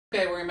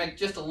Okay, we're going to make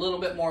just a little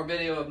bit more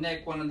video of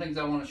Nick. One of the things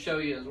I want to show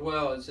you as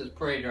well is his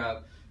prey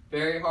drive.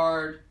 Very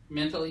hard,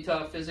 mentally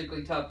tough,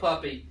 physically tough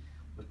puppy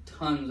with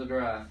tons of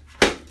drive.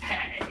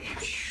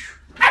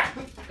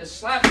 This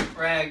slap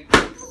rag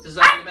is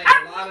designed to make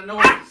a lot of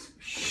noise.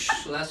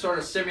 So that sort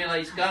of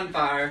simulates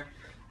gunfire.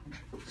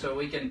 So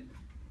we can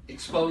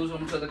expose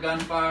them to the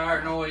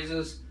gunfire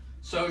noises,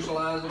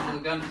 socialize them to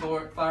the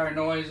gunfire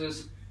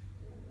noises.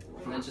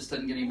 And that just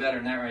doesn't get any better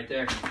than that right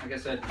there. Like I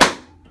said,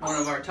 one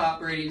of our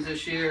top breedings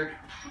this year,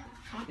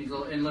 these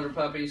little in-litter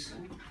puppies,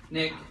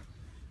 Nick,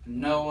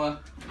 Noah,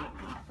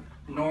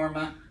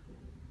 Norma,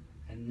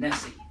 and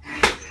Nessie.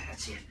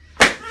 That's it.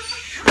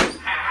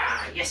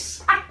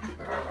 Yes.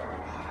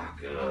 Oh,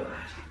 good.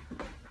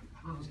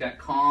 He's got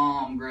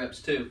calm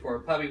grips too. For a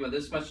puppy with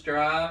this much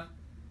drive,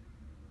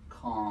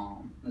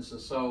 calm. This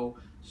is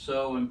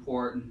so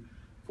important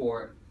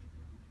for it.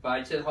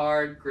 Bites it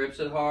hard, grips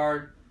it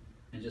hard,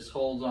 and just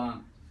holds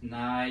on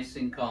nice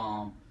and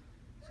calm.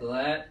 So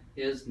that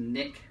is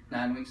Nick,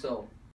 9 weeks old.